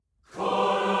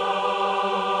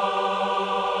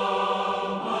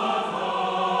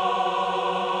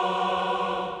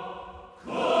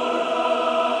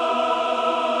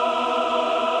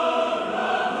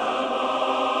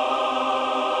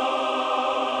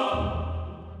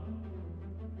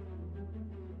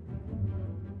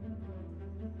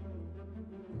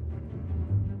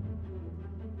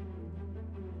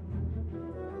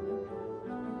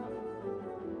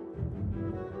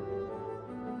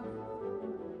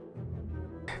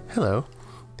Hello.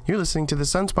 You're listening to the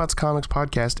Sunspots Comics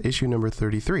Podcast, issue number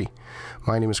 33.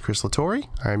 My name is Chris Latore.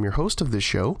 I am your host of this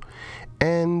show.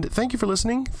 And thank you for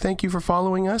listening. Thank you for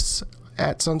following us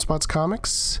at Sunspots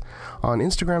Comics on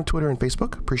Instagram, Twitter, and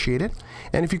Facebook. Appreciate it.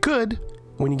 And if you could,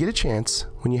 when you get a chance,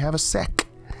 when you have a sec,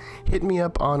 hit me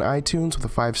up on iTunes with a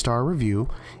 5-star review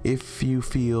if you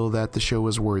feel that the show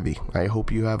is worthy. I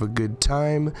hope you have a good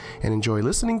time and enjoy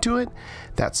listening to it.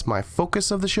 That's my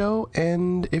focus of the show,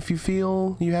 and if you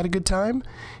feel you had a good time,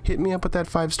 hit me up with that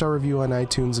 5-star review on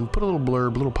iTunes and put a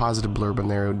little positive blurb in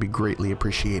there. It would be greatly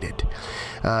appreciated.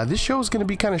 This show is going to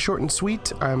be kind of short and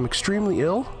sweet. I'm extremely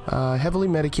ill, heavily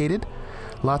medicated,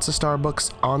 lots of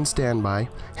Starbucks on standby,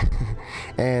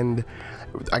 and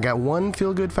I got one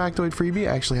feel-good factoid freebie.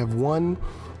 I actually have one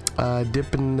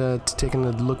dip in taking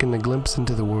a look in the glimpse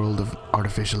into the world of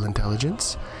artificial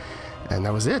intelligence. And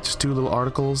that was it. Just 2 little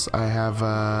articles. I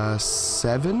have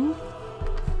 7,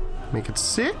 make it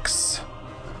 6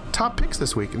 top picks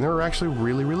this week, and they were actually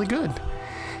really, really good.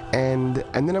 And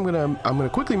then I'm gonna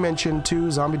quickly mention 2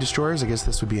 Zombie Destroyers. I guess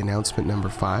this would be announcement number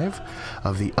 5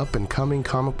 of the up-and-coming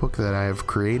comic book that I have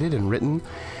created and written,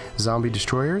 Zombie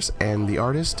Destroyers, and the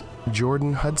artist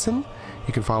Jordan Hudson.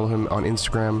 You can follow him on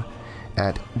Instagram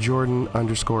at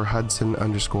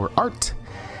Jordan_Hudson_art.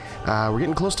 We're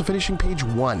getting close to finishing page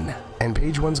 1, and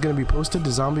page 1's going to be posted to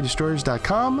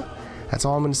zombiedestroyers.com. That's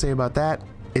all I'm going to say about that.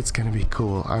 It's going to be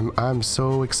cool. I'm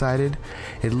so excited.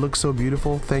 It looks so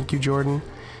beautiful. Thank you, Jordan.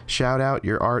 Shout out.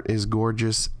 Your art is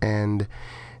gorgeous, and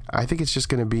I think it's just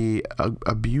going to be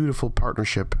a beautiful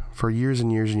partnership for years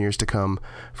and years and years to come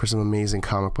for some amazing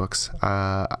comic books.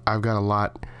 I've got a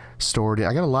lot stored in.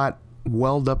 I got a lot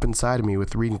welled up inside of me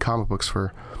with reading comic books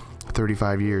for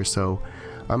 35 years. So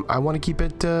I want to keep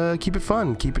it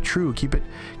fun, keep it true, keep it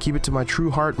to my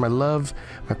true heart, my love,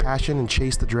 my passion, and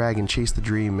chase the dragon, chase the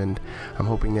dream. And I'm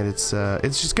hoping that it's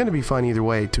just going to be fun either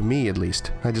way, to me at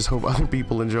least. I just hope other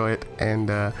people enjoy it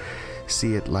and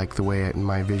see it like the way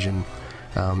my vision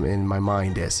in my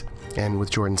mind is. And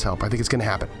with Jordan's help, I think it's going to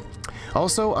happen.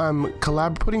 Also, I'm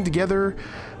putting together,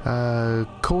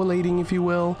 collating, if you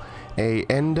will, a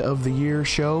end of the year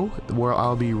show where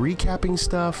I'll be recapping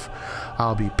stuff.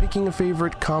 I'll be picking a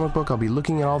favorite comic book. I'll be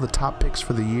looking at all the top picks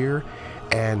for the year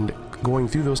and going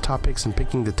through those top picks and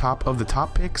picking the top of the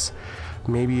top picks.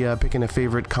 Maybe picking a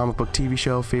favorite comic book TV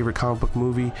show, favorite comic book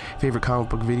movie, favorite comic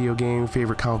book video game,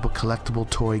 favorite comic book collectible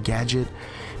toy gadget,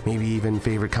 maybe even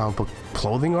favorite comic book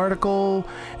clothing article,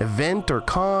 event or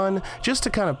con, just to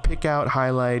kind of pick out,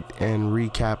 highlight, and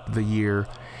recap the year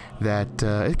that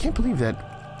I can't believe that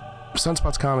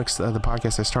Sunspots Comics, the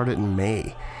podcast, I started in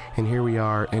May, and here we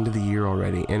are, end of the year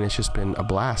already, and it's just been a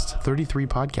blast. 33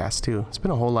 podcasts too. It's been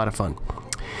a whole lot of fun.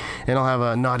 And I'll have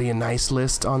a naughty and nice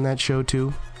list on that show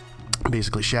too,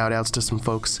 basically shout outs to some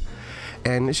folks,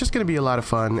 and it's just going to be a lot of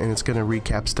fun, and it's going to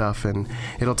recap stuff, and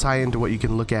it'll tie into what you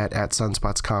can look at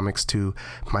Sunspots Comics to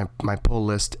my pull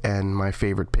list and my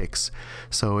favorite picks.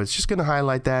 So it's just going to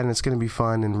highlight that, and it's going to be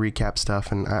fun and recap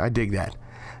stuff, and I dig that.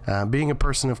 Being a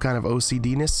person of kind of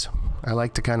OCD-ness, I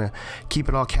like to kind of keep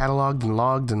it all cataloged and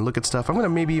logged and look at stuff. I'm going to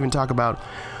maybe even talk about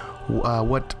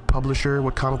what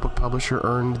comic book publisher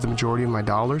earned the majority of my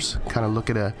dollars, kind of look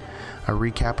at a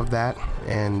recap of that,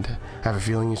 and I have a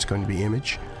feeling it's going to be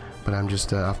Image, but I'm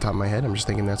just off the top of my head, I'm just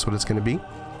thinking that's what it's going to be.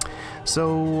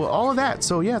 So all of that.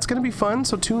 So yeah, it's going to be fun.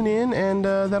 So tune in, and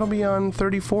that'll be on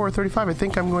 34 or 35. I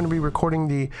think I'm going to be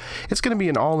recording it's going to be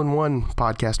an all-in-one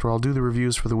podcast where I'll do the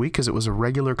reviews for the week, because it was a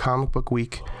regular comic book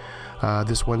week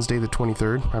this Wednesday, the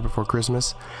 23rd, right before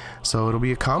Christmas. So it'll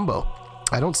be a combo.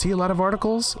 I don't see a lot of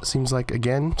articles. It seems like,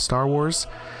 again, Star Wars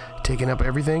taking up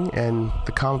everything, and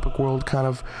the comic book world kind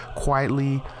of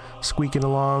quietly squeaking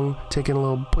along,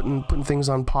 putting things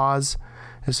on pause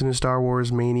as soon as Star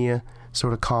Wars mania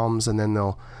sort of calms, and then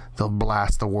they'll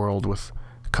blast the world with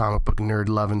comic book nerd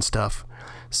love and stuff.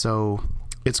 So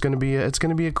it's gonna be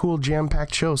a cool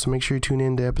jam-packed show. So make sure you tune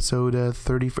in to episode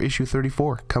 30, issue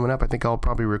 34 coming up. I think I'll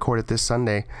probably record it this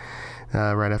Sunday,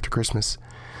 right after Christmas.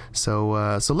 So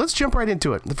let's jump right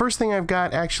into it. The first thing I've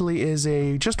got actually is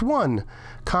just one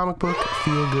comic book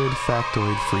feel-good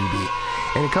factoid freebie,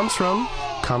 and it comes from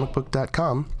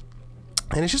comicbook.com,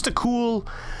 and it's just a cool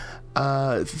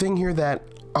thing here that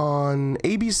on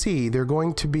ABC, they're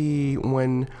going to be,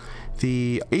 when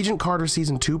the Agent Carter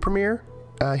Season 2 premiere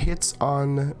hits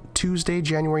on Tuesday,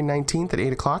 January 19th at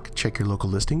 8 o'clock. Check your local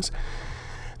listings.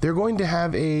 They're going to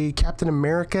have a Captain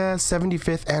America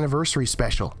 75th anniversary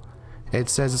special. It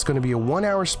says it's going to be a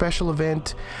 1-hour special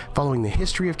event following the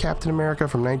history of Captain America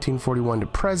from 1941 to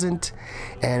present,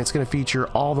 and it's going to feature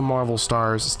all the Marvel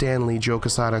stars: Stan Lee, Joe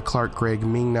Quesada, Clark Gregg,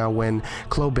 Ming-Na Wen,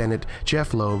 Chloe Bennett,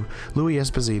 Jeff Loeb, Louis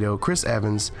Esposito, Chris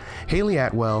Evans, Haley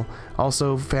Atwell,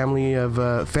 also family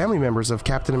members of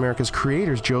Captain America's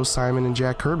creators, Joe Simon and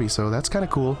Jack Kirby, so that's kind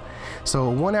of cool.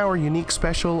 So a 1-hour unique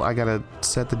special. I gotta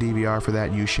set the DVR for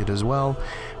that. You should as well.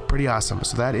 Pretty awesome.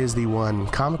 So that is the one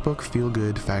comic book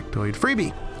feel-good factoid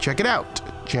freebie. Check it out.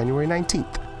 January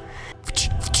 19th.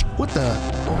 What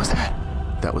was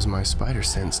that? That was my spider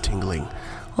sense tingling.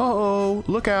 Uh-oh,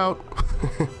 look out.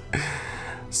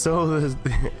 So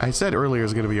I said earlier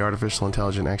it's going to be artificial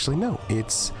intelligence. Actually, no,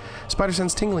 it's Spider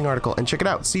Sense tingling article. And check it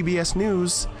out. CBS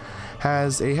News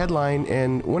has a headline,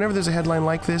 and whenever there's a headline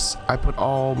like this, I put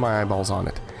all my eyeballs on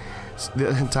it.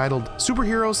 Entitled,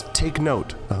 "Superheroes Take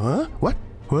Note." What?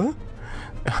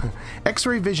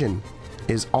 X-ray vision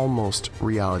is almost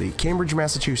reality. Cambridge,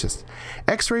 Massachusetts.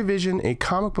 X-ray vision, a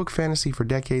comic book fantasy for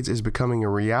decades, is becoming a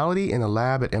reality in a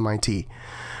lab at MIT.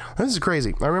 This is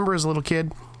crazy. I remember as a little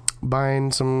kid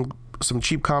buying some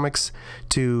cheap comics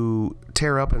to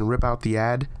tear up and rip out the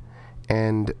ad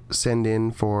and send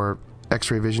in for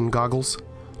X-ray vision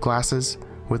glasses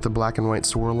with the black and white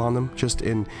swirl on them, just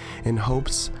in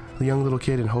hopes, a young little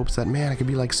kid in hopes that, man, I could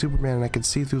be like Superman and I could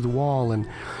see through the wall and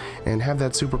have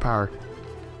that superpower.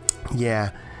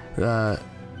 Yeah,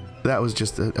 that was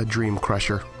just a dream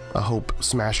crusher, a hope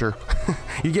smasher.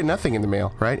 You get nothing in the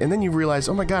mail, right? And then you realize,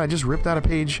 oh my god, I just ripped out a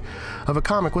page of a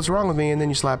comic, what's wrong with me? And then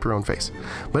you slap your own face.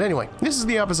 But anyway, this is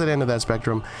the opposite end of that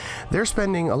spectrum. They're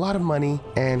spending a lot of money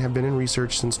and have been in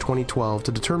research since 2012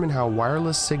 to determine how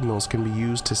wireless signals can be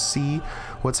used to see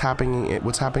what's happening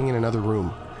in another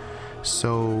room.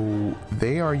 So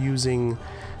they are using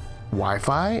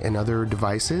Wi-Fi and other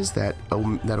devices that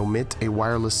omit a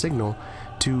wireless signal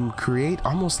to create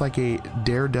almost like a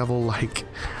Daredevil-like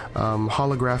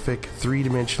holographic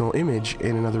three-dimensional image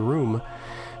in another room,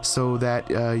 so that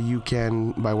you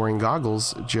can, by wearing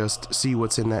goggles, just see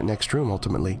what's in that next room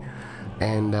ultimately.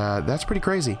 And that's pretty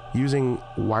crazy, using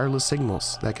wireless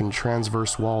signals that can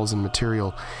transverse walls and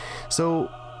material. So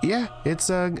yeah,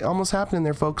 it's almost happening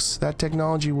there, folks. That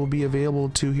technology will be available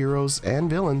to heroes and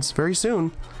villains very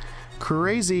soon.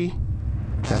 Crazy.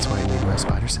 That's why I made my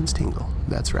spider sense tingle.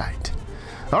 That's right.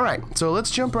 All right, so let's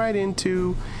jump right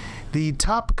into the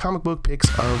top comic book picks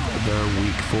of the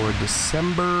week for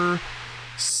December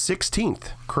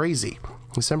 16th. Crazy.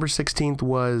 December 16th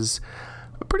was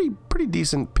a pretty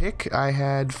decent pick. I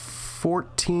had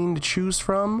 14 to choose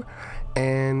from,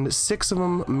 and 6 of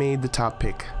them made the top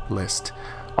pick list.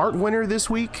 Art winner this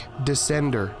week,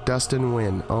 Descender, Dustin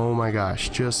Nguyen. Oh my gosh,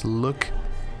 just look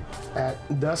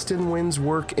at Dustin Nguyen's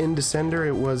work in Descender.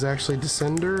 It was actually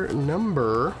Descender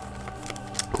number...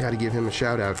 Got to give him a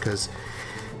shout out because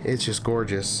it's just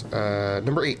gorgeous.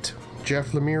 Number 8,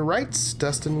 Jeff Lemire writes.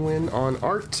 Dustin Nguyen on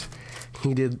art.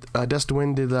 Dustin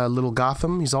Nguyen did Little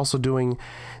Gotham. He's also doing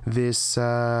this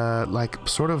like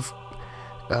sort of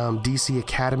DC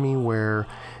Academy where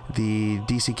the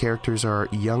DC characters are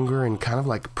younger and kind of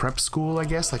like prep school, I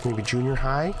guess, like maybe junior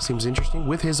high. Seems interesting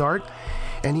with his art.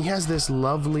 And he has this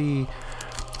lovely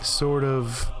sort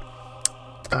of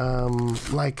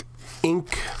like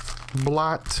ink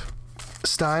blot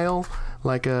style,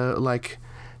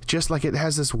 just like it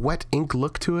has this wet ink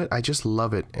look to it. I just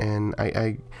love it. And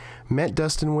I met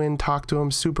Dustin Nguyen, talked to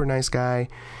him, super nice guy,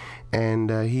 and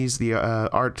he's the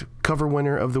art cover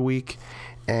winner of the week,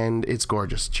 and it's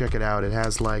gorgeous. Check it out. It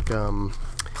has like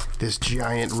this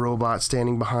giant robot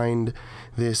standing behind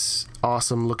this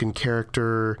awesome looking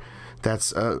character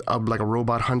that's like a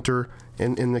robot hunter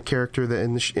in the character that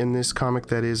in this comic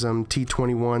that is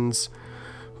T21's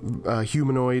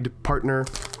humanoid partner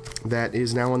that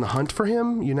is now on the hunt for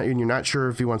him. You're not sure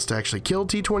if he wants to actually kill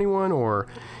T21 or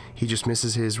he just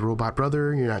misses his robot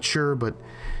brother. You're not sure, but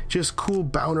just cool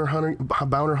bounty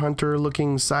hunter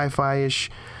looking sci-fi-ish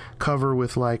cover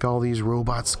with like all these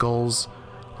robot skulls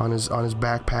on his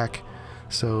backpack.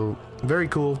 So very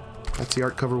cool. That's the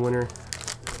art cover winner,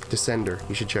 Descender.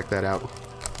 You should check that out.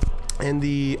 And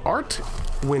the art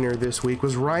winner this week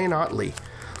was Ryan Ottley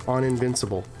on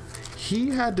Invincible.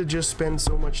 He had to just spend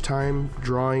so much time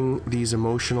drawing these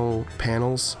emotional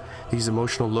panels, these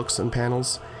emotional looks and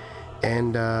panels,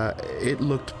 and it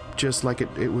looked just like it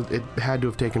had to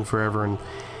have taken forever. And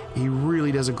he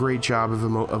really does a great job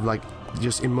of like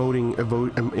just emoting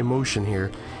emotion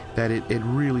here, that it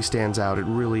really stands out. It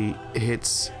really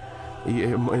hits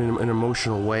in an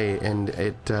emotional way, and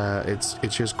it's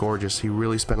just gorgeous. He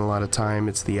really spent a lot of time.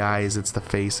 It's the eyes, it's the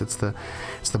face, it's the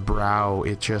brow.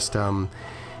 It just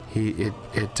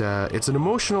It's an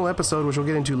emotional episode, which we'll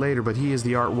get into later, but he is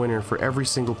the art winner for every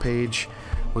single page.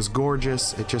 Was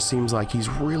gorgeous. It just seems like he's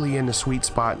really in a sweet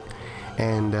spot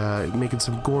and making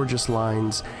some gorgeous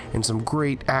lines and some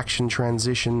great action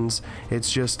transitions.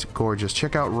 It's just gorgeous.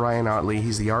 Check out Ryan Ottley.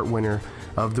 He's the art winner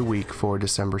of the week for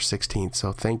December 16th.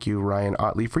 So thank you, Ryan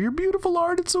Ottley, for your beautiful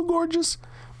art. It's so gorgeous.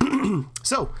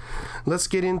 So let's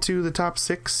get into the top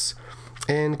 6.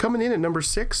 And coming in at number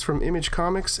 6 from Image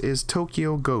Comics is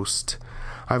Tokyo Ghost.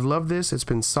 I've loved this. It's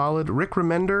been solid. Rick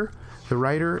Remender, the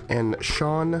writer, and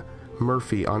Sean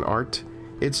Murphy on art.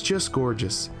 It's just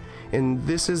gorgeous. And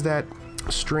this is that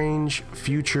strange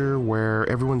future where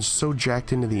everyone's so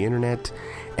jacked into the internet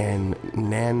and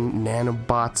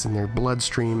nanobots in their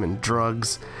bloodstream and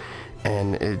drugs,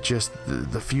 and it just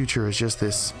the future is just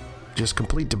this just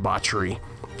complete debauchery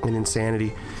and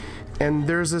insanity. And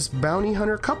there's this bounty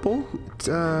hunter couple,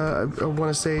 I want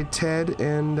to say Ted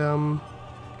and I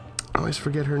always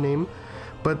forget her name,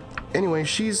 but anyway,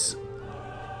 she's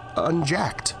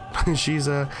unjacked. She's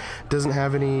doesn't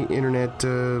have any internet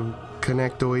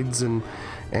connectoids,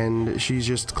 and she's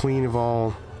just clean of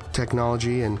all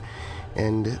technology, and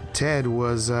Ted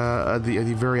was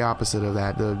the very opposite of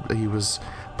that. He was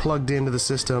plugged into the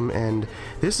system, and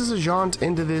this is a jaunt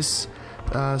into this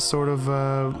sort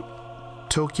of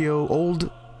Tokyo,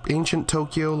 old ancient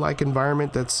Tokyo-like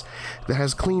environment that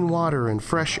has clean water and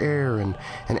fresh air and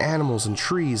animals and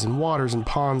trees and waters and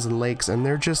ponds and lakes, and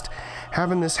they're just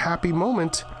having this happy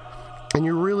moment, and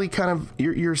you're really kind of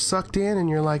you're sucked in, and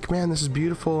you're like, man, this is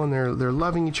beautiful, and they're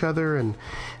loving each other and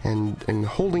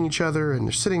holding each other, and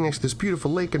they're sitting next to this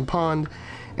beautiful lake and pond,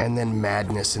 and then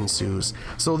madness ensues.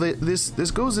 So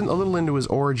this goes in a little into his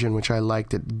origin, which I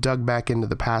liked. It dug back into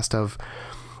the past of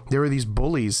there were these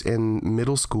bullies in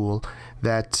middle school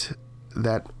that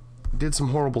did some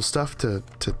horrible stuff to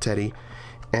Teddy,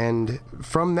 and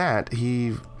from that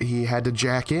he had to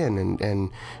jack in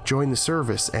and join the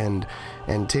service and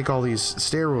take all these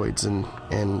steroids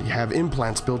and have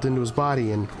implants built into his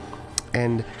body,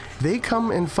 and they come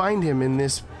and find him in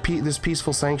this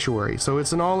peaceful sanctuary. So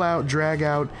it's an all-out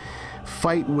drag-out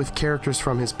fight with characters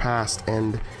from his past,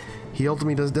 and he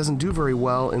ultimately doesn't do very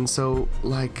well, and so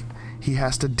like he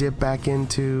has to dip back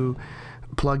into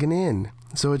plugging in.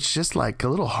 So it's just like a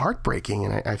little heartbreaking,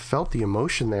 and I felt the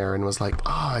emotion there and was like,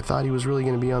 oh, I thought he was really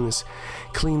going to be on this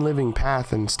clean living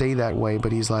path and stay that way,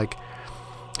 but he's like,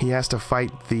 he has to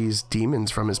fight these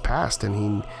demons from his past, and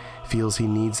he feels he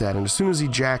needs that. And as soon as he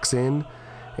jacks in,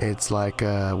 it's like,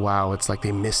 wow, it's like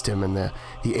they missed him, and the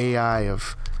AI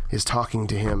is talking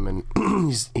to him, and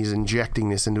he's injecting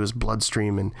this into his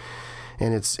bloodstream, and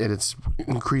it's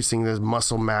increasing the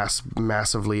muscle mass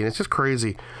massively, and it's just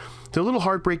crazy. It's a little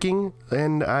heartbreaking,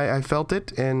 and I felt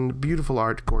it, and beautiful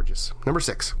art, gorgeous. Number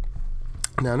 6.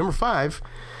 Now, number 5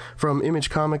 from Image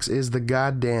Comics is The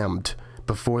Goddamned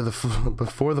Before the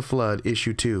Flood,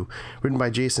 issue 2, written by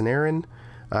Jason Aaron.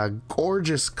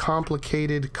 Gorgeous,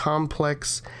 complicated,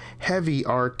 complex, heavy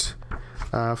art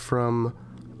from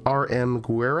R.M.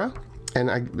 Guerra. And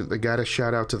I gotta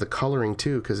shout out to the coloring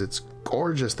too, because it's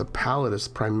gorgeous. The palette is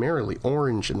primarily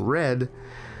orange and red,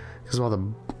 because of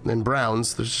all and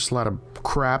browns. There's just a lot of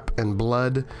crap and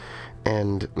blood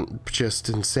and just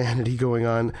insanity going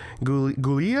on.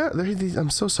 Gulia? I'm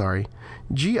so sorry.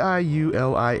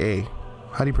 Giulia.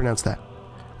 How do you pronounce that?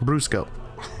 Brusco.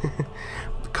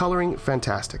 Coloring,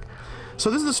 fantastic. So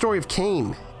this is the story of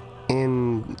Cain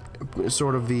in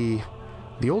sort of the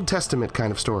Old Testament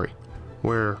kind of story,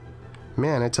 where,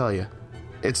 man, I tell you,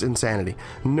 it's insanity.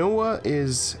 Noah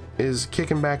is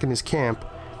kicking back in his camp,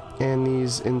 and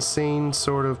these insane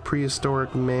sort of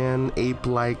prehistoric man,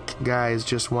 ape-like guys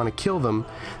just want to kill them.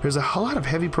 There's a lot of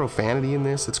heavy profanity in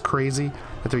this. It's crazy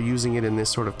that they're using it in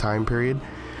this sort of time period.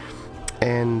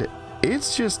 And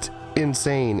it's just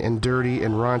insane and dirty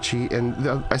and raunchy.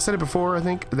 And I said it before, I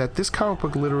think, that this comic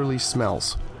book literally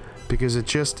smells, because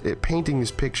it painting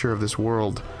this picture of this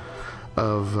world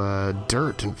of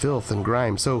dirt and filth and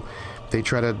grime. So they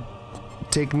try to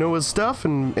take Noah's stuff,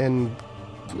 and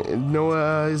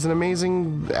Noah is an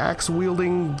amazing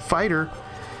axe-wielding fighter,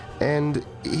 and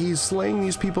he's slaying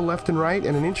these people left and right.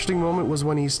 And an interesting moment was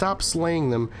when he stops slaying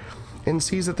them and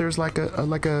sees that there's like a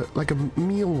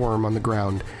mealworm on the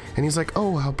ground, and he's like,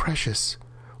 oh, how precious.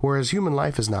 Whereas human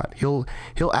life is not. He'll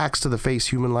axe to the face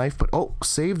human life, but oh,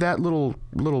 save that little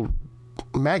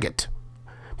maggot,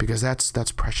 because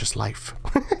that's precious life.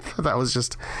 That was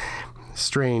just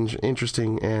strange,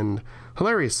 interesting, and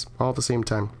hilarious all at the same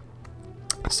time.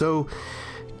 So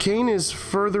Cain is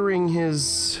furthering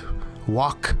his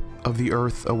walk of the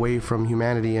earth away from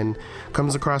humanity, and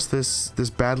comes across this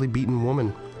badly beaten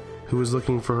woman who is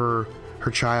looking for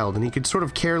her child, and he could sort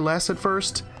of care less at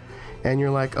first, and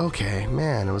you're like, okay,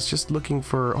 man, I was just hoping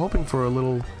for a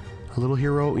little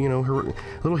hero, you know,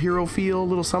 little hero feel, a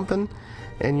little something,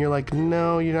 and you're like,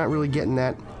 no, you're not really getting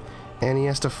that. And he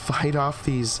has to fight off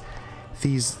these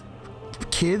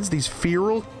kids, these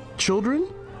feral children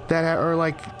that are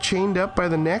like chained up by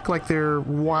the neck like they're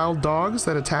wild dogs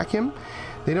that attack him.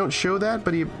 They don't show that,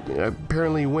 but he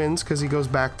apparently wins because he goes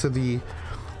back to the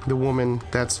woman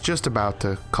that's just about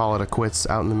to call it a quits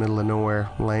out in the middle of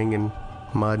nowhere, laying in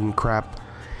mud and crap.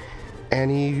 And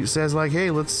he says like, hey,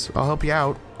 I'll help you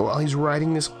out, while he's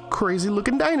riding this crazy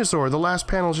looking dinosaur. The last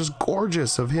panel is just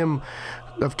gorgeous of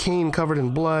Kane covered in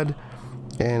blood.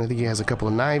 And I think he has a couple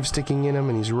of knives sticking in him,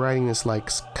 and he's riding this like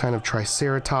kind of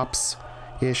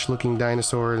triceratops-ish looking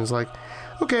dinosaur, and it's like,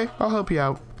 okay, I'll help you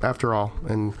out after all,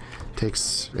 and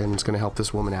it's going to help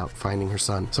this woman out finding her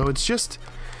son. So it's just,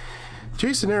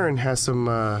 Jason Aaron has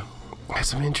some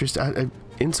interest.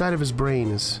 Inside of his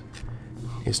brain is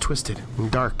twisted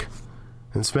and dark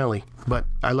and smelly, but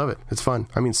I love it. It's fun.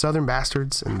 I mean, Southern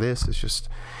Bastards and this is just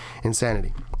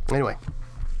insanity. Anyway,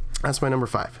 that's my number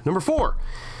 5. Number 4.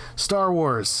 Star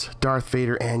Wars Darth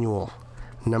Vader Annual,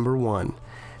 number 1.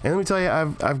 And let me tell you,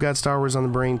 I've got Star Wars on the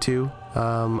brain too.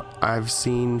 I've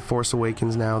seen Force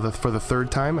Awakens now for the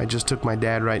 3rd time. I just took my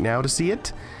dad right now to see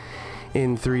it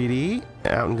in 3D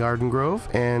out in Garden Grove,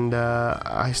 and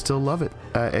I still love it.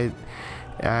 I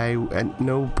at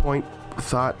no point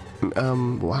thought,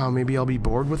 wow, maybe I'll be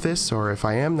bored with this, or if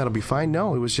I am, that'll be fine.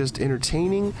 No, it was just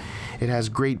entertaining. It has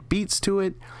great beats to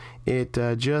it. It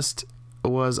just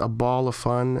was a ball of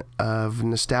fun, of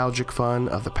nostalgic fun,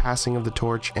 of the passing of the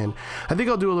torch. And I think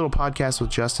I'll do a little podcast with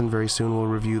Justin very soon. We'll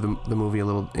review the movie a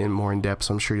little more in depth,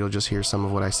 so I'm sure you'll just hear some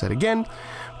of what I said again.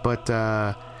 But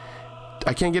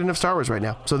I can't get enough Star Wars right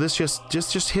now, so this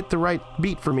just hit the right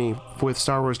beat for me with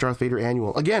Star Wars Darth Vader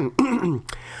Annual. Again,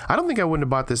 I don't think I wouldn't have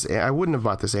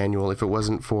bought this annual if it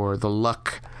wasn't for the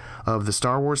luck of the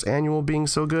Star Wars Annual being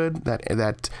so good.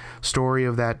 That story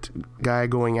of that guy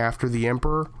going after the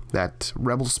Emperor, that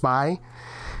rebel spy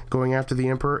going after the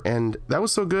Emperor, and that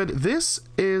was so good. This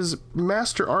is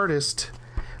master artist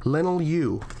Leinil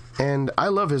Yu, and I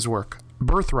love his work.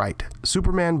 Birthright,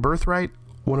 Superman Birthright,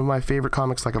 one of my favorite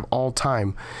comics like of all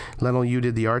time. Leinil Yu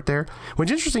did the art there.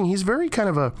 Which is interesting, he's very kind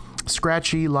of a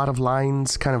scratchy, lot of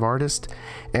lines kind of artist,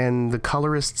 and the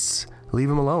colorists leave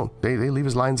him alone. They leave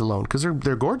his lines alone because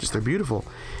they're gorgeous, they're beautiful.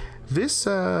 This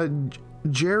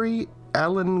Jerry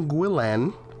Allen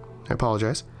Guilan, I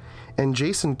apologize, and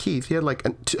Jason Keith, he had like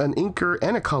an inker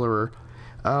and a colorer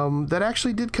that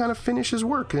actually did kind of finish his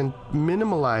work and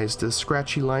minimalized the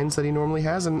scratchy lines that he normally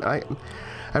has. And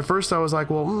at first I was like,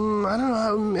 well, I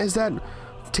don't know, is that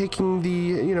taking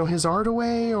his art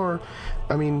away? Or,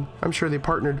 I mean, I'm sure they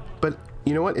partnered, but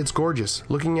you know what? It's gorgeous.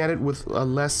 Looking at it with a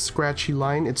less scratchy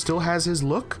line, it still has his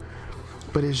look,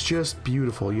 but it's just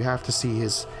beautiful. You have to see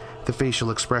the facial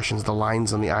expressions, the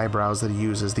lines on the eyebrows that he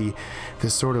uses,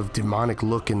 this sort of demonic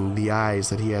look in the eyes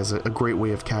that he has a great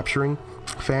way of capturing.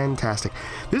 Fantastic.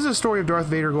 This is a story of Darth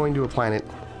Vader going to a planet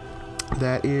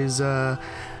that is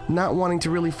not wanting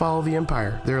to really follow the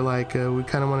Empire. They're like, we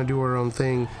kind of want to do our own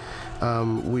thing.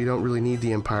 We don't really need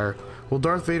the Empire. Well,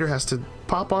 Darth Vader has to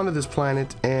pop onto this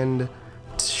planet and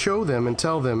show them and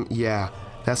tell them, yeah,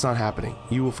 that's not happening.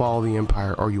 You will follow the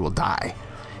Empire or you will die.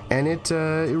 And it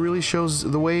really shows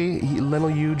the way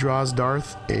Leinil Yu draws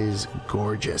Darth is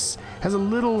gorgeous. Has a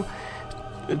little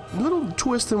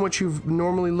twist than what you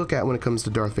normally look at when it comes to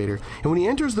Darth Vader. And when he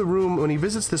enters the room, when he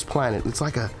visits this planet, it's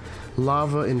like a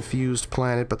lava-infused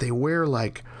planet, but they wear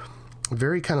like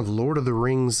very kind of Lord of the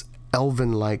Rings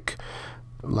elven-like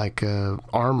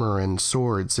armor and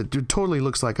swords. It totally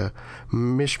looks like a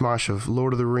mishmash of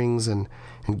Lord of the Rings and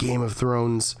Game of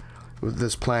Thrones with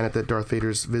this planet that Darth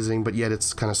Vader's visiting, but yet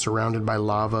it's kind of surrounded by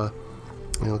lava.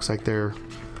 And it looks like they're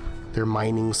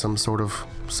mining some sort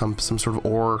of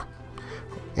ore.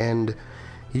 And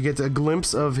you get a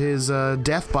glimpse of his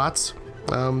death bots,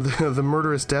 the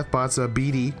murderous death bots,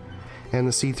 BD, and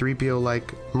the C-3PO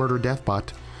like murder death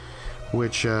bot,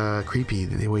 which creepy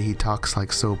the way he talks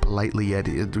like so politely, yet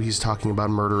he's talking about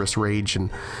murderous rage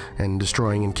and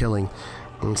destroying and killing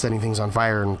and setting things on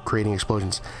fire and creating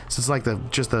explosions. So it's like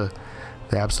the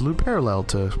absolute parallel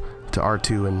to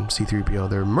R2 and C-3PO.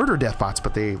 They're murder death bots,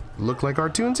 but they look like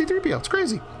R2 and C-3PO. It's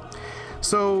crazy.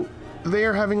 So they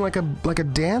are having like a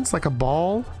dance, like a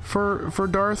ball for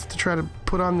Darth to try to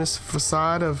put on this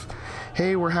facade of,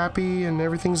 hey, we're happy and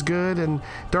everything's good. And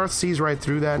Darth sees right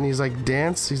through that and he's like,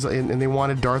 dance. And they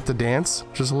wanted Darth to dance,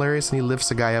 which is hilarious. And he lifts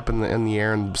a guy up in the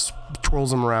air and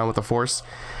twirls him around with the Force.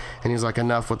 And he's like,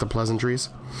 enough with the pleasantries.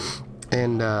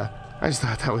 And I just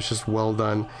thought that was just well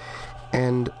done.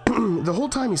 And the whole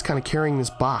time he's kind of carrying this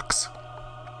box,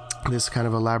 this kind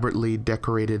of elaborately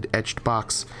decorated, etched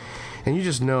box, and you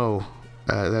just know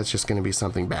that's just going to be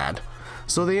something bad.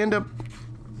 So they end up,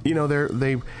 you know,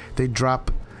 they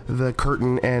drop the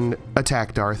curtain and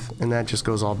attack Darth, and that just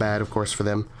goes all bad, of course, for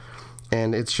them.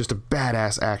 And it's just a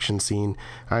badass action scene.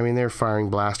 I mean, they're firing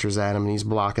blasters at him, and he's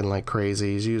blocking like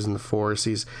crazy. He's using the Force.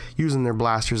 He's using their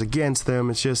blasters against them.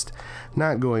 It's just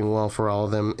not going well for all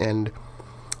of them. And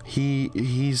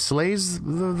he slays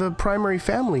the primary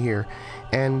family here.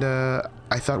 And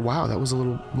I thought, wow, that was a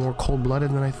little more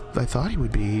cold-blooded than I thought he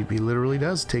would be. He literally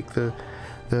does take the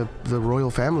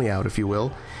royal family out, if you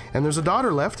will. And there's a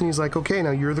daughter left, and he's like, okay,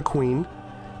 now you're the queen,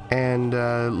 and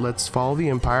let's follow the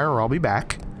Empire, or I'll be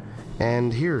back.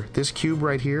 And here, this cube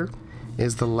right here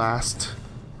is the last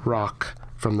rock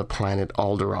from the planet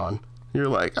Alderaan. You're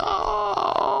like,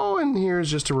 oh, and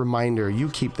here's just a reminder, you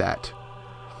keep that.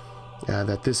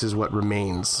 That this is what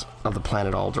remains of the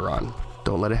planet Alderaan.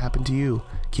 Don't let it happen to you.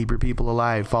 Keep your people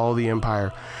alive. Follow the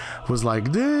Empire. Was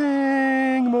like,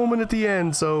 dang, moment at the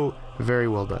end. So, very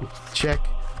well done. Check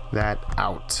that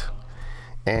out.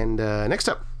 And next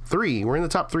up, 3. We're in the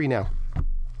top 3 now.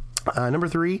 Number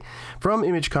 3, from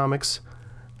Image Comics,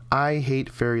 I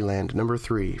Hate Fairyland. Number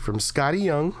 3, from Scotty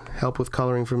Young, help with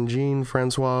coloring from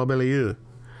Jean-Francois Bellieu.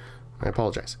 I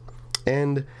apologize.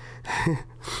 And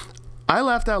I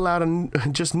laughed out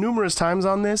loud just numerous times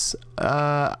on this.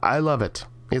 I love it.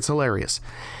 It's hilarious.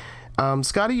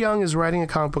 Scotty Young is writing a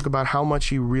comic book about how much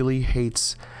he really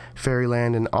hates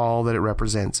Fairyland and all that it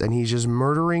represents, and he's just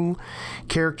murdering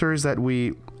characters that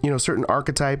we, you know, certain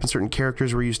archetype and certain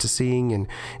characters we're used to seeing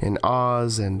in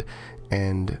Oz and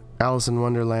Alice in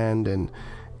Wonderland and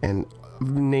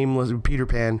Nameless Peter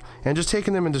Pan, and just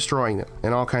taking them and destroying them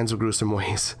in all kinds of gruesome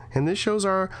ways. And this shows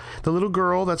the little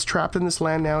girl that's trapped in this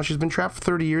land now. She's been trapped for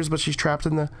 30 years, but she's trapped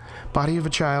in the body of a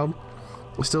child.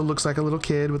 It still looks like a little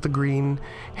kid with the green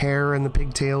hair and the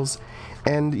pigtails.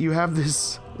 And you have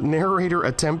this narrator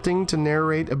attempting to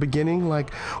narrate a beginning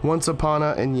like once upon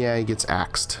a, and yeah, he gets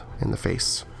axed in the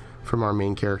face from our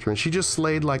main character. And she just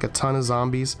slayed like a ton of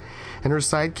zombies. And her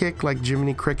sidekick, like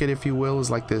Jiminy Cricket, if you will, is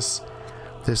like this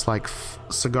like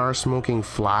cigar smoking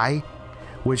fly,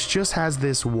 which just has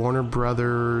this Warner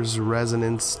Brothers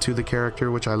resonance to the character,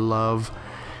 which I love.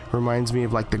 Reminds me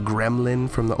of like the Gremlin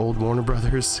from the old Warner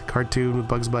Brothers cartoon with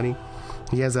Bugs Bunny.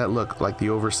 He has that look, like the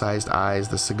oversized eyes,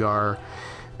 the cigar,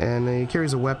 and he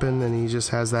carries a weapon, and he just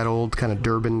has that old kind of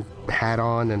Durban hat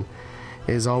on, and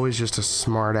is always just a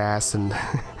smart ass, and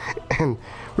and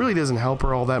really doesn't help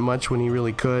her all that much when he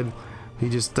really could. He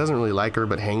just doesn't really like her,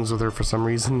 but hangs with her for some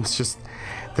reason. It's just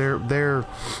their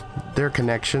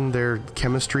connection, their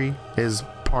chemistry is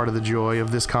part of the joy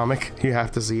of this comic. You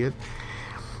have to see it.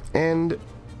 And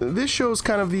this shows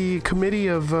kind of the committee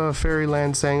of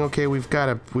Fairyland saying, okay, we've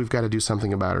got to do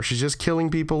something about her. She's just killing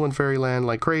people in Fairyland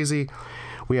like crazy.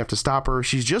 We have to stop her.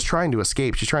 She's just trying to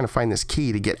escape. She's trying to find this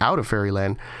key to get out of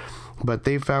Fairyland. But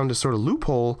they've found a sort of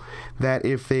loophole that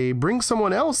if they bring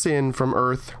someone else in from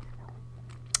Earth,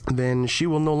 then she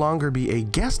will no longer be a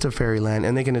guest of Fairyland,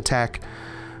 and they can attack,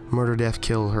 murder, death,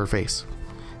 kill her face.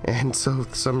 And so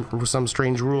some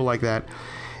strange rule like that,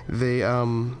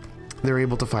 they're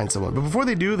able to find someone. But before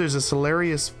they do, there's this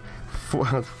hilarious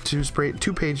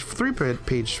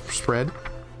 4-page spread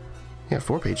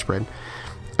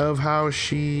of how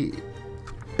she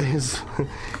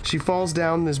falls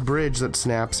down this bridge that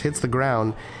snaps, hits the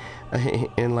ground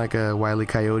in like a Wile E.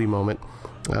 Coyote moment,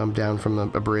 down from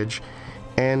a bridge,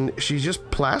 and she's just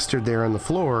plastered there on the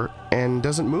floor and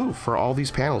doesn't move for all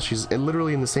these panels. She's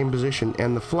literally in the same position,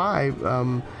 and the fly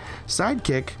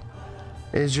sidekick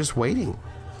is just waiting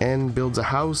and builds a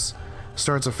house,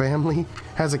 starts a family,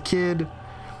 has a kid,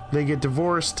 they get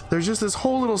divorced. There's just this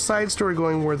whole little side story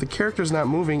going where the character's not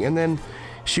moving, and then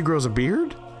she grows a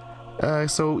beard.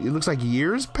 So it looks like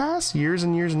years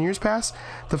and years and years pass.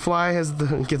 The fly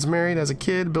gets married, has a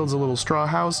kid, builds a little straw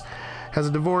house, has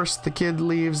a divorce, the kid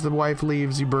leaves, the wife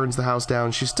leaves, he burns the house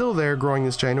down. She's still there growing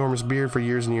this ginormous beard for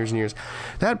years and years and years.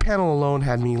 That panel alone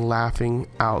had me laughing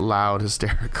out loud,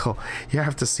 hysterical. You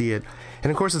have to see it.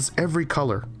 And of course it's every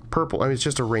color. Purple, I mean, it's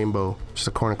just a rainbow, just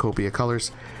a cornucopia of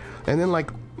colors. And then like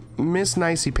Miss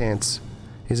Nicey Pants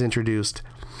is introduced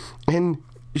and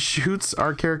shoots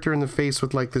our character in the face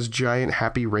with like this giant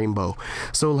happy rainbow.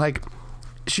 So like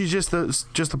she's just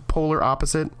the polar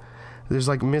opposite. There's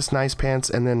like Miss Nice Pants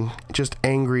and then just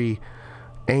angry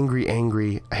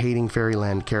hating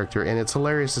Fairyland character, and it's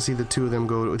hilarious to see the two of them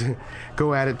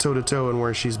go at it toe to toe, and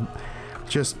where she's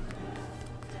just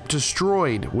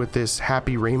destroyed with this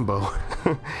happy rainbow.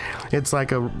 It's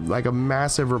like a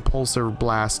massive repulsor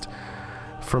blast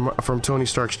from Tony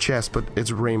Stark's chest, but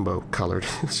it's rainbow colored.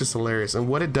 It's just hilarious. And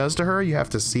what it does to her, you have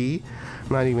to see. I'm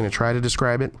not even going to try to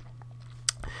describe it.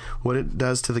 What it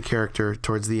does to the character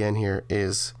towards the end here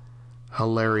is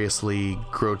hilariously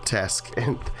grotesque,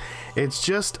 and it's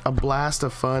just a blast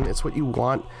of fun. It's what you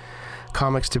want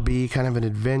comics to be, kind of an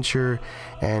adventure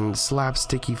and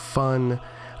slapsticky fun.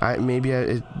 Maybe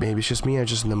it's just me, I'm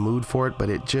just in the mood for it, but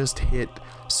it just hit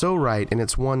so right, and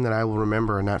it's one that I will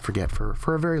remember and not forget for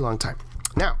a very long time.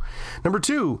 Now, number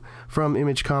 2 from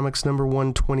Image Comics, number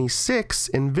 126,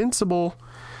 Invincible,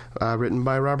 written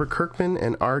by Robert Kirkman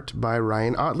and art by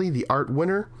Ryan Ottley, the art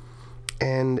winner.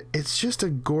 And it's just a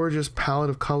gorgeous palette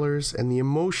of colors and the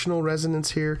emotional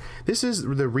resonance here. This is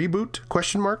the reboot,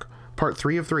 part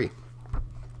 3 of 3.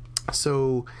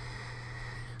 So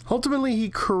ultimately he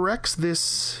corrects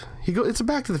this. It's a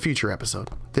Back to the Future episode.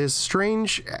 This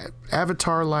strange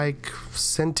avatar-like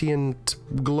sentient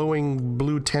glowing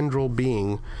blue tendril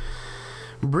being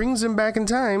brings him back in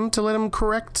time to let him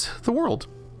correct the world.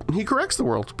 He corrects the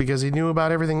world because he knew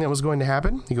about everything that was going to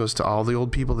happen. He goes to all the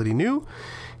old people that he knew.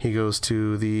 He goes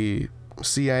to the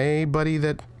CIA buddy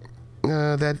that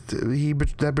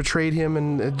betrayed him,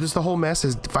 and just the whole mess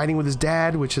is fighting with his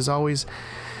dad, which is always,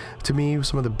 to me,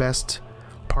 some of the best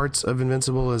parts of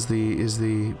Invincible is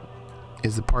the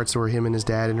parts where him and his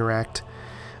dad interact,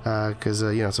 because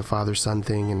it's a father-son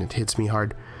thing and it hits me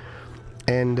hard.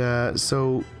 And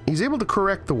so he's able to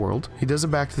correct the world. He does a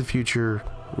Back to the Future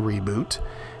reboot,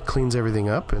 cleans everything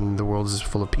up, and the world is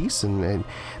full of peace. And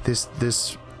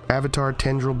this avatar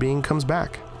tendril being comes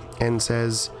back and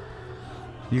says,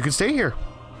 "You can stay here.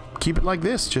 Keep it like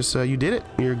this. Just you did it.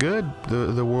 You're good.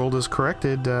 The world is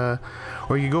corrected.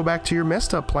 Or you go back to your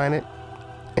messed up planet,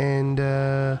 and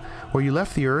where you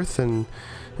left the Earth, and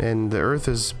the Earth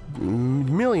is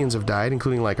millions have died,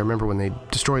 including, like, I remember when they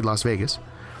destroyed Las Vegas.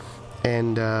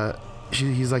 And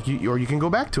he's like, or you can go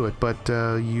back to it, but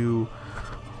you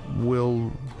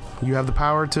have the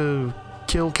power to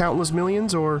kill countless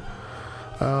millions, or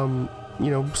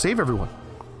save everyone."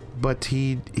 But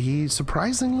he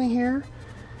surprisingly here,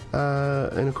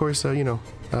 and of course,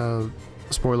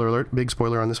 spoiler alert, big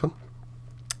spoiler on this one,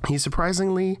 he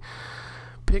surprisingly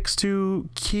picks to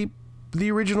keep the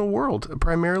original world,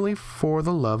 primarily for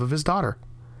the love of his daughter.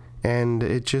 And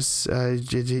it just,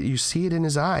 you see it in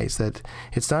his eyes that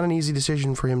it's not an easy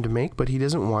decision for him to make, but he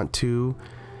doesn't want to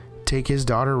take his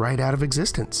daughter right out of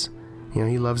existence.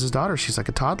 He loves his daughter. She's like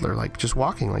a toddler, like just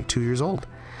walking, like 2 years old.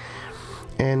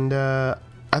 And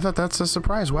I thought that's a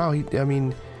surprise. Wow.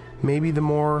 Maybe the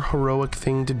more heroic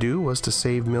thing to do was to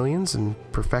save millions and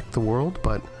perfect the world,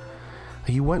 but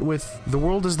he went with the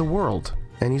world is the world,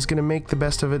 and he's going to make the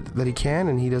best of it that he can,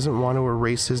 and he doesn't want to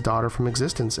erase his daughter from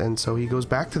existence, and so he goes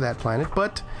back to that planet.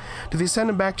 But do they send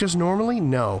him back just normally?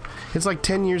 No. It's like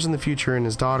 10 years in the future, and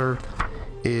his daughter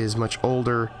is much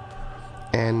older,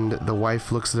 and the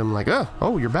wife looks at him like,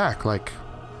 oh, you're back. Like,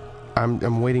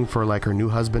 I'm waiting for, like, her new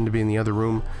husband to be in the other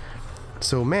room.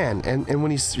 So, man, and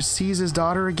when he sees his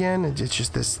daughter again, it's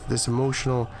just this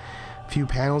emotional few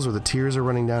panels where the tears are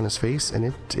running down his face, and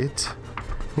it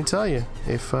let me tell you,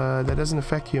 if that doesn't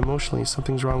affect you emotionally,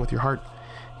 something's wrong with your heart.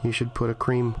 You should put a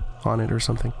cream on it or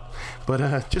something.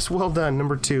 But just well done,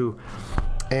 number 2.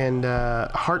 And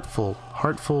heartful,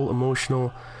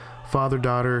 emotional,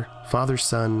 father-daughter,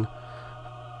 father-son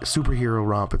superhero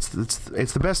romp. It's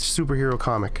the best superhero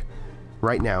comic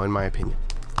right now, in my opinion.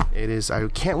 It is. I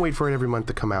can't wait for it every month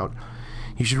to come out.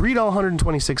 You should read all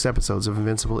 126 episodes of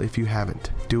Invincible if you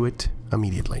haven't. Do it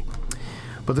immediately.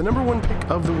 But the number 1 pick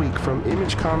of the week from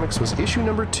Image Comics was issue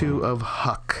number 2 of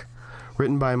Huck,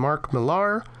 written by Mark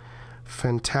Millar,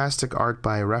 fantastic art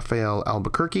by Raphael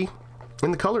Albuquerque,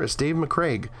 and the colorist Dave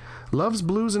McCraig. Loves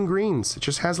blues and greens. It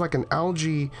just has like an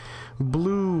algae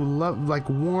blue, like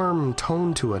warm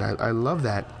tone to it. I love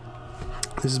that.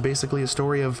 This is basically a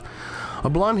story of a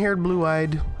blonde-haired,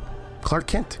 blue-eyed Clark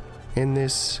Kent in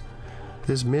this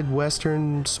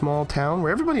Midwestern small town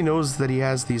where everybody knows that he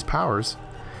has these powers.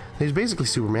 He's basically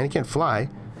Superman. He can't fly,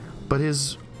 but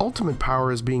his ultimate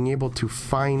power is being able to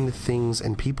find things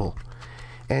and people.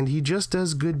 And he just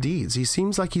does good deeds. He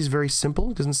seems like he's very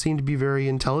simple, doesn't seem to be very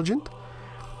intelligent.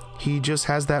 He just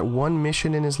has that one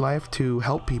mission in his life to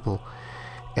help people.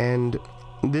 And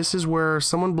this is where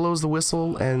someone blows the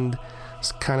whistle and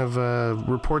kind of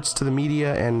reports to the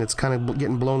media, and it's kind of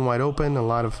getting blown wide open. A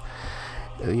lot of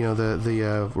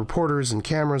the reporters and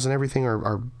cameras and everything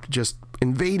are just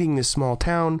invading this small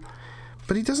town,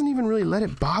 but he doesn't even really let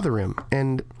it bother him.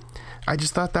 And I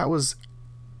just thought that was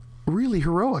really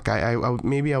heroic.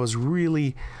 Maybe I was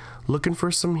really looking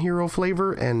for some hero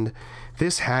flavor, and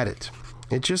this had it.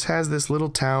 It just has this little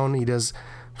town. He does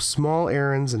small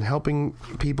errands and helping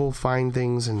people find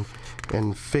things and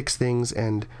fix things,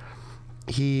 and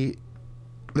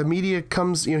the media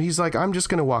comes, he's like, I'm just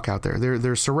gonna walk out there.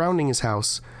 They're surrounding his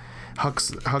house.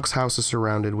 Huck's house is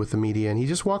surrounded with the media, and he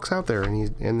just walks out there,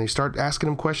 and they start asking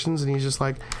him questions, and he's just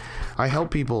like, I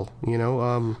help people,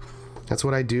 that's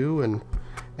what I do,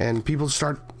 and people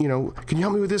start, can you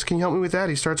help me with this? Can you help me with that?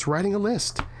 He starts writing a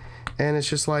list, and it's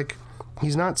just like,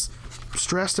 he's not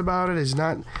stressed about it. He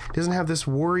doesn't have this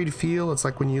worried feel. It's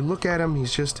like when you look at him,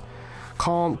 he's just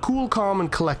calm,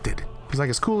 and collected. He's like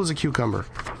as cool as a cucumber,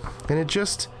 and it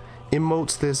just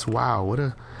emotes this, wow, what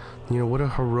a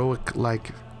heroic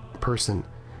person,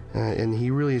 and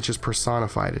he really has just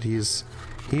personified it. He is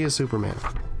Superman.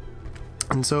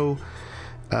 And so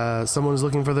someone's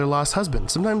looking for their lost husband.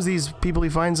 Sometimes these people he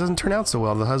finds doesn't turn out so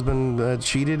well. The husband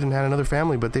cheated and had another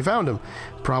family, but they found him.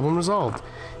 Problem resolved.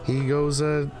 He goes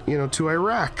to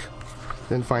Iraq,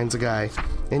 then finds a guy,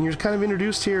 and you're kind of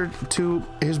introduced here to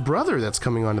his brother that's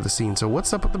coming onto the scene. So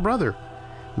what's up with the brother?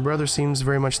 The brother seems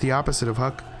very much the opposite of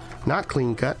Huck, not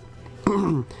clean cut.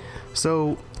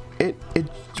 So it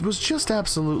was just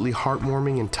absolutely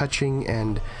heartwarming and touching,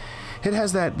 and it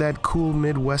has that cool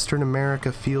Midwestern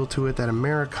America feel to it, that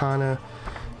Americana,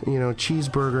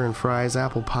 cheeseburger and fries,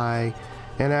 apple pie,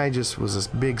 and I just was this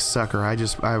big sucker. I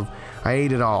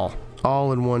ate it all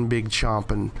in one big chomp,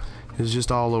 and it was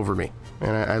just all over me,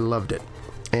 and I loved it.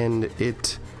 And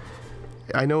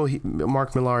I know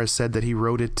Mark Millar has said that he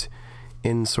wrote it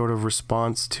in sort of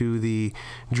response to the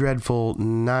dreadful,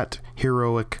 not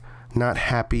heroic, not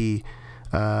happy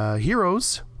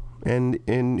heroes and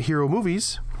in hero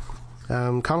movies,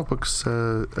 comic books,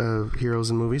 heroes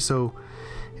and movies. So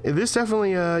this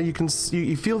definitely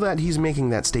you feel that he's making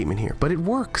that statement here, but it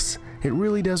works. It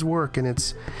really does work, and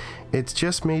it's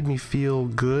just made me feel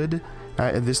good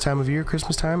at this time of year,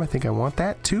 Christmas time. I think I want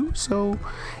that too. So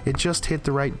it just hit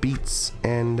the right beats,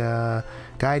 and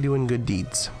guy doing good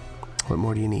deeds. What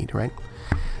more do you need, right?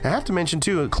 I have to mention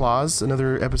too, Claus,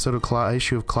 another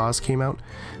issue of Claus came out,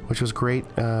 which was great,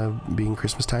 being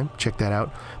Christmas time. Check that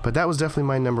out. But that was definitely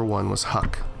my number one, was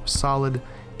Huck. Solid,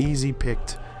 easy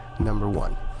picked number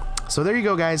one. So there you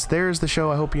go, guys. There's the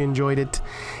show. I hope you enjoyed it.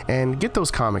 And get those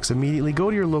comics immediately.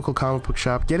 Go to your local comic book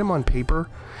shop, get them on paper,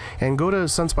 and go to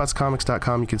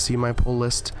sunspotscomics.com. You can see my pull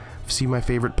list, see my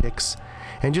favorite picks,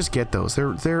 and just get those.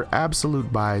 They're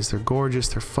absolute buys. They're gorgeous.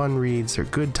 They're fun reads. They're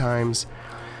good times.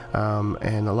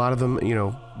 And a lot of them,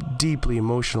 deeply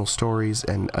emotional stories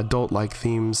and adult-like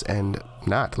themes, and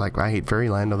not like I Hate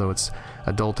Fairyland, although it's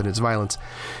adult and it's violence.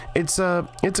 It's a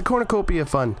cornucopia of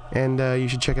fun, and you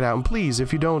should check it out. And please,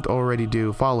 if you don't already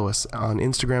do, follow us on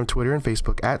Instagram, Twitter, and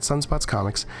Facebook at Sunspots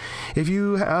Comics. If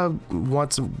you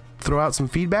want to throw out some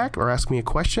feedback or ask me a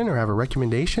question or have a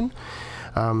recommendation,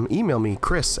 email me,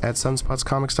 Chris at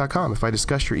sunspotscomics.com. If I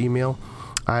discuss your email,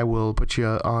 I will put you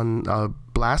on a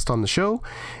blast on the show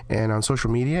and on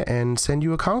social media and send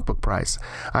you a comic book prize.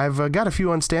 I've got a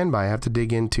few on standby I have to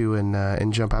dig into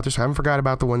and jump out there, so I haven't forgot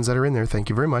about the ones that are in there. Thank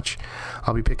you very much.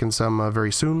 I'll be picking some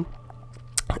very soon.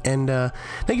 And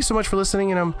thank you so much for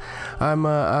listening. And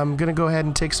I'm gonna go ahead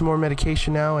and take some more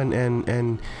medication now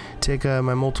and take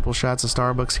my multiple shots of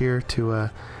Starbucks here to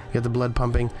get the blood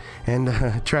pumping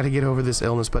and try to get over this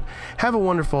illness. But have a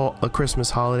wonderful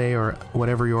Christmas holiday, or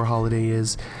whatever your holiday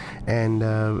is, and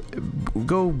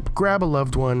go grab a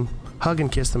loved one, hug and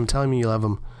kiss them, tell them you love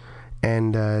them,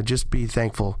 and just be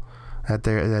thankful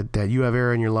that you have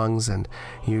air in your lungs and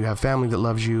you have family that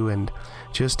loves you, and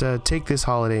just take this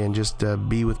holiday and just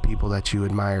be with people that you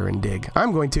admire and dig.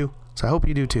 I'm going to, so I hope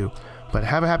you do too. But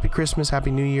have a happy Christmas,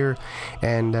 happy New Year,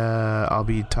 and I'll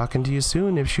be talking to you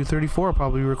soon. Issue 34, I'll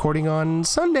probably be recording on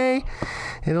Sunday.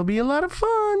 It'll be a lot of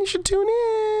fun. You should tune in.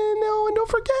 Oh, and don't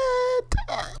forget.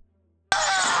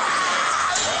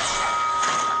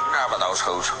 Never those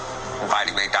who's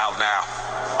inviting me down there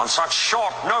on such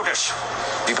short notice.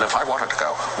 Even if I wanted to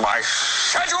go, my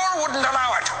schedule wouldn't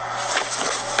allow it.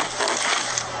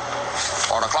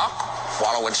 4 o'clock,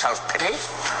 wallow in self-pity.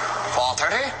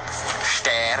 4:30,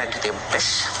 stare into the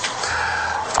abyss.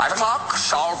 5 o'clock,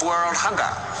 solve world hunger.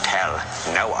 Tell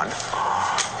no one.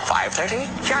 5:30,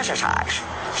 jazzercise.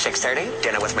 6:30,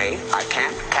 dinner with me. I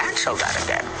can't cancel that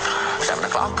again. 7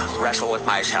 o'clock, wrestle with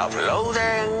my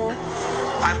self-loathing.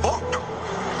 I'm booked.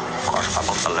 Of course, if I'm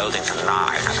on the loathing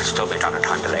tonight, I can still be done in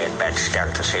time to lay in bed, stare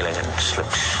at the ceiling, and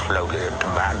slip slowly into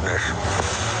madness.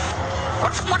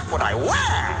 What would I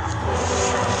wear?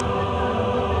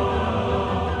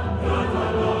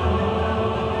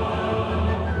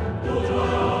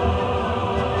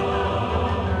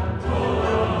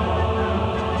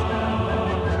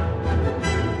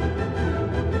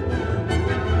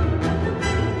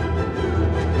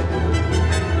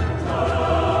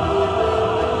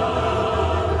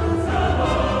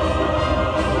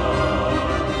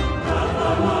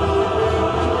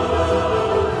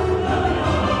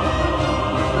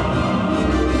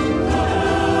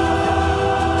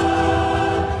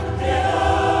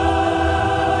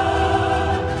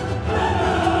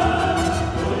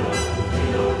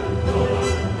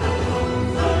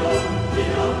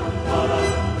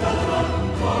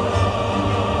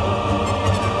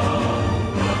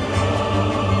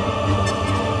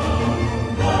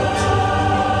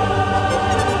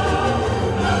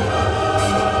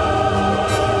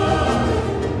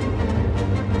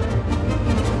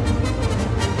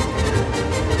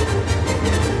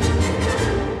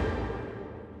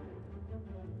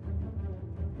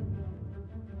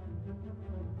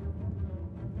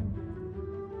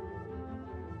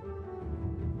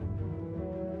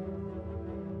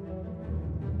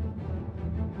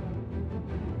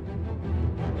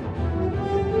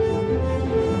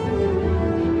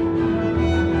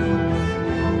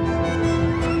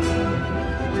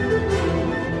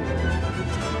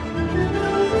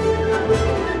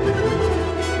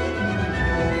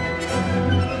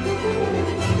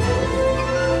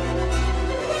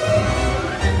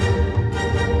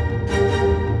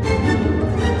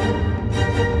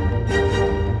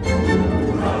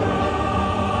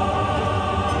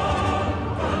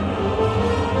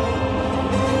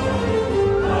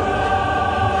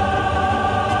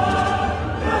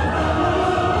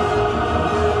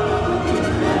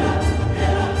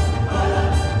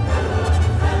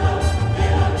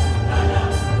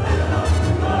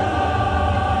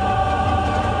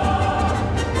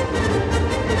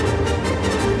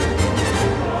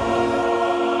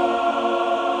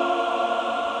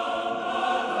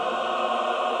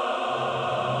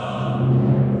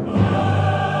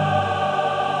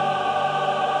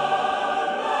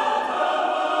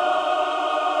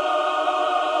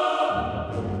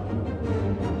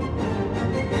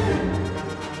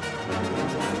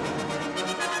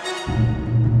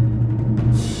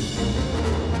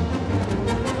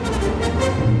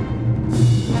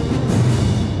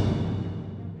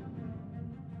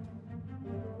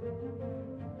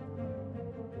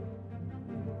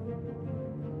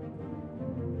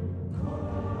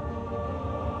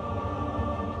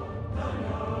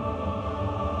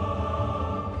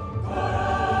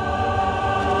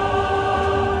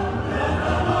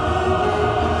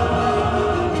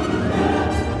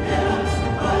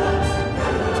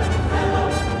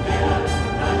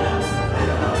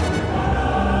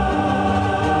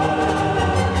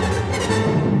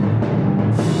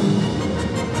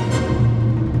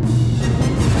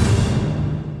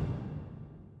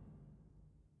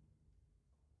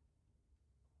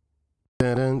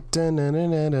 Dun, dun, dun,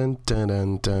 dun, dun,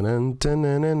 dun, dun, dun, dun,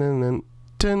 dun, dun, dun,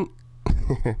 dun.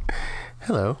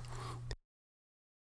 Hello.